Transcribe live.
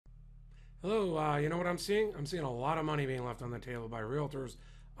Hello, you know what I'm seeing? I'm seeing a lot of money being left on the table by realtors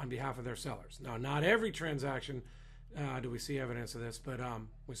on behalf of their sellers. Now, not every transaction do we see evidence of this, but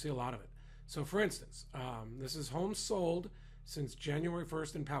we see a lot of it. So, for instance, this is homes sold since January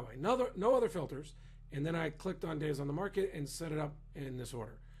 1st in Poway. No other filters. And then I clicked on days on the market and set it up in this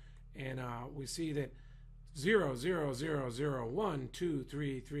order. And we see that 0, 0, 0, 0, 1, 2,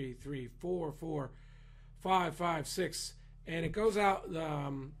 3, 3, 3, 4, 4, 5, 5, 6. And it goes out.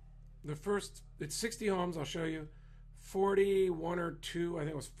 The first, it's 60 homes, I'll show you. 41 or 2, I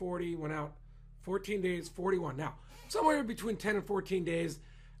think it was 40, went out 14 days, 41. Now, somewhere between 10 and 14 days,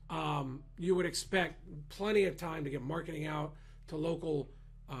 you would expect plenty of time to get marketing out to local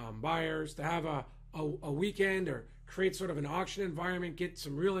buyers, to have a weekend or create sort of an auction environment, get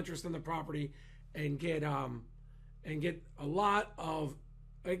some real interest in the property, and get a lot of,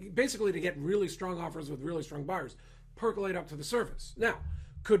 basically to get really strong offers with really strong buyers, percolate up to the surface. Now,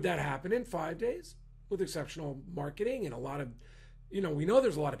 could that happen in 5 days with exceptional marketing and a lot of, we know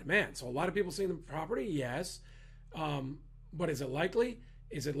there's a lot of demand. So a lot of people seeing the property, yes. But is it likely?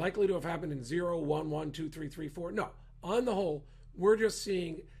 Is it likely to have happened in 0, 1, 1, 2, 3, 3, 4? No. On the whole, we're just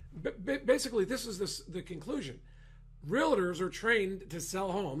seeing, basically this is the conclusion. Realtors are trained to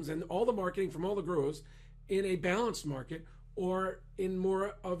sell homes and all the marketing from all the gurus in a balanced market or in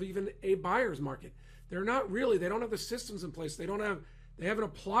more of even a buyer's market. They're not really, they don't have the systems in place. They haven't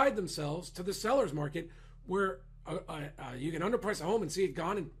applied themselves to the seller's market where you can underprice a home and see it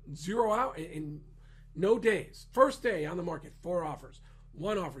gone and zero out in no days. First day on the market, 4 offers,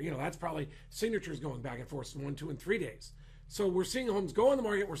 1 offer. That's probably signatures going back and forth 1, 2, and 3 days. So we're seeing homes go on the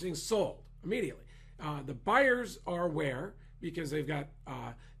market. We're seeing sold immediately. The buyers are aware because they've got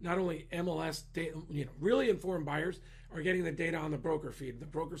not only MLS data, really informed buyers are getting the data on the broker feed. The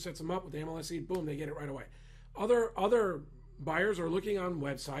broker sets them up with the MLS feed. Boom, they get it right away. Other buyers are looking on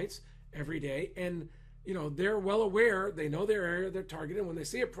websites every day, and they're well aware. They know their area, they're targeted. When they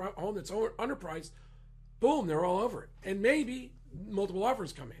see a home that's underpriced, boom, they're all over it. And maybe multiple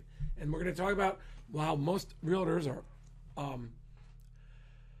offers come in. And we're going to talk about how most realtors are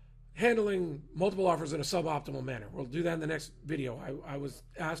handling multiple offers in a suboptimal manner. We'll do that in the next video. I was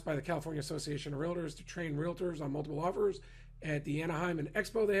asked by the California Association of Realtors to train realtors on multiple offers at the Anaheim and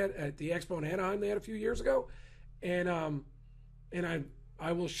Expo at the Expo in Anaheim they had a few years ago, and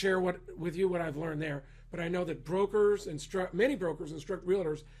I will share with you what I've learned there. But I know that many brokers instruct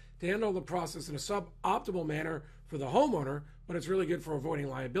realtors to handle the process in a suboptimal manner for the homeowner, but it's really good for avoiding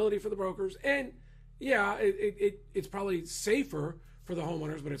liability for the brokers. And yeah, it's probably safer for the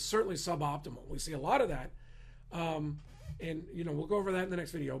homeowners, but it's certainly suboptimal. We see a lot of that. And we'll go over that in the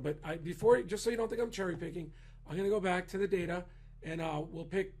next video. But just so you don't think I'm cherry picking, I'm going to go back to the data and we'll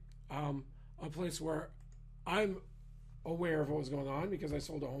pick a place where I'm aware of what was going on because I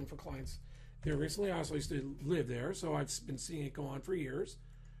sold a home for clients there recently. I also used to live there, so I've been seeing it go on for years.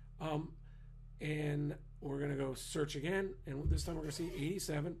 And we're going to go search again, and this time we're going to see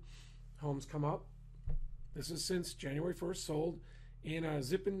 87 homes come up. This is since January 1st, sold in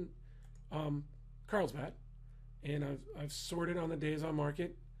Zippen, Carlsbad, and I've sorted on the days on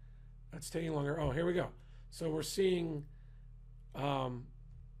market. That's taking longer. Oh, here we go. So we're seeing,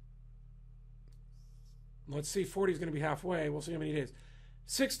 let's see, 40 is going to be halfway. We'll see how many days.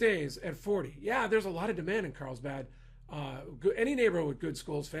 6 days at 40. Yeah, there's a lot of demand in Carlsbad. Any neighborhood with good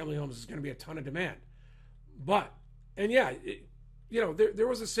schools, family homes, is going to be a ton of demand. But, and yeah, there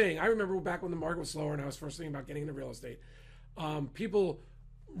was a saying. I remember back when the market was slower and I was first thinking about getting into real estate.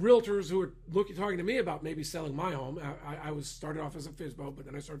 Realtors who were talking to me about maybe selling my home. I was started off as a FSBO, but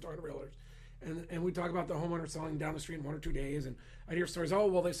then I started talking to realtors. And we talk about the homeowner selling down the street in 1 or 2 days. And I'd hear stories, oh,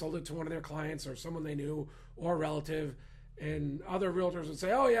 well, they sold it to one of their clients or someone they knew or a relative. And other realtors would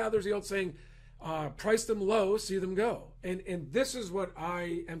say, oh, yeah, there's the old saying, price them low, see them go. And this is what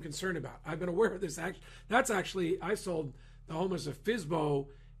I am concerned about. I've been aware of this. I sold the home as a FSBO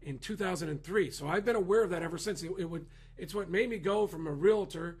in 2003. So I've been aware of that ever since. It's what made me go from a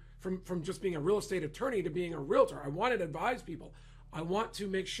realtor, from just being a real estate attorney to being a realtor. I wanted to advise people. I want to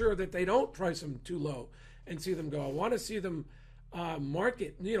make sure that they don't price them too low and see them go. I want to see them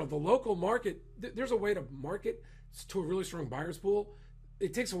market, the local market. There's a way to market to a really strong buyer's pool.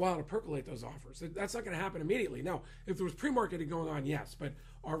 It takes a while to percolate those offers. That's not going to happen immediately. Now, if there was pre-marketing going on, yes, but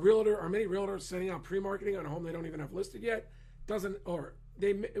are many realtors sending out pre-marketing on a home they don't even have listed yet?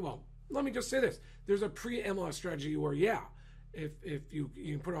 Well, let me just say this. There's a pre-MLS strategy where, yeah, if you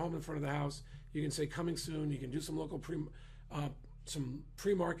can put a home in front of the house, you can say coming soon, you can do some local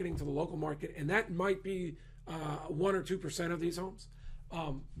pre-marketing to the local market, and that might be 1 or 2% of these homes.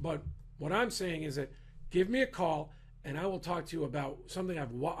 But what I'm saying is that give me a call, and I will talk to you about something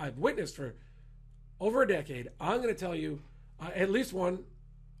I've witnessed for over a decade. I'm going to tell you at least one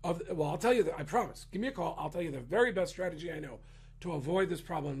of, well, I'll tell you that, I promise. Give me a call. I'll tell you the very best strategy I know to avoid this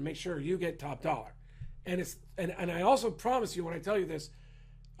problem and make sure you get top dollar. And I also promise you when I tell you this,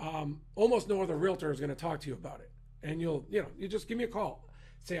 almost no other realtor is going to talk to you about it. And you just give me a call.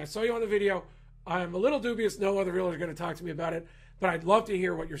 Say, I saw you on the video. I'm a little dubious no other realtor is going to talk to me about it, but I'd love to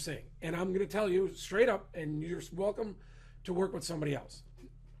hear what you're saying. And I'm going to tell you straight up, and you're welcome to work with somebody else.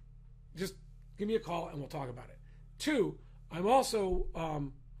 Just give me a call and we'll talk about it. 2, I'm also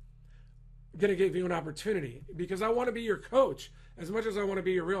going to give you an opportunity because I want to be your coach as much as I want to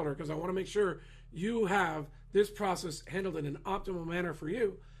be your realtor, because I want to make sure you have this process handled in an optimal manner for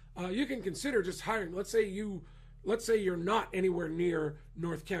you. You can consider just hiring. Let's say you're not anywhere near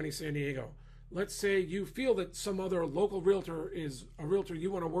North County, San Diego. Let's say you feel that some other local realtor is a realtor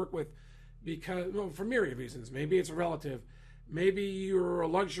you want to work with because, well, for myriad reasons. Maybe it's a relative. Maybe you're a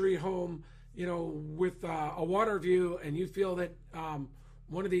luxury home, with a water view, and you feel that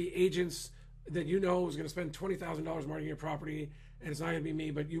one of the agents that you know is going to spend $20,000 marketing your property, and it's not going to be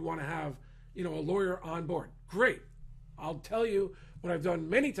me, but you want to have, a lawyer on board. Great. I'll tell you what I've done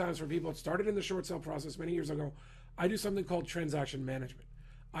many times for people. It started in the short sale process many years ago. I do something called transaction management.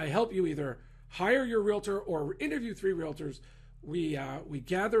 I help you either hire your realtor or interview 3 realtors. We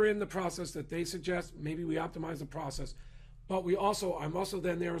gather in the process that they suggest. Maybe we optimize the process. But I'm also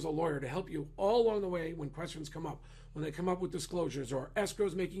then there as a lawyer to help you all along the way when questions come up, when they come up with disclosures or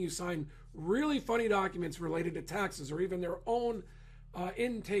escrows making you sign really funny documents related to taxes, or even their own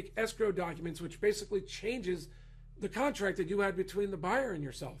intake escrow documents, which basically changes the contract that you had between the buyer and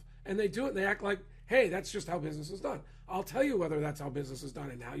yourself. And they do it and they act like, hey, that's just how business is done. I'll tell you whether that's how business is done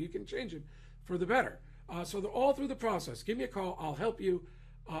and how you can change it for the better. So they're all through the process. Give me a call. I'll help you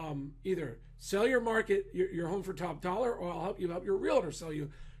either sell your home for top dollar, or I'll help your realtor sell you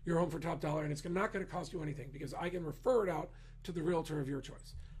your home for top dollar, and it's not going to cost you anything because I can refer it out to the realtor of your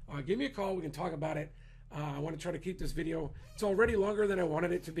choice. Give me a call. We can talk about it. I want to try to keep this video. It's already longer than I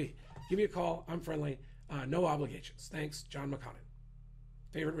wanted it to be. Give me a call. I'm friendly. No obligations. Thanks, John McConnon.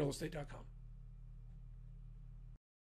 FavoriteRealEstate.com.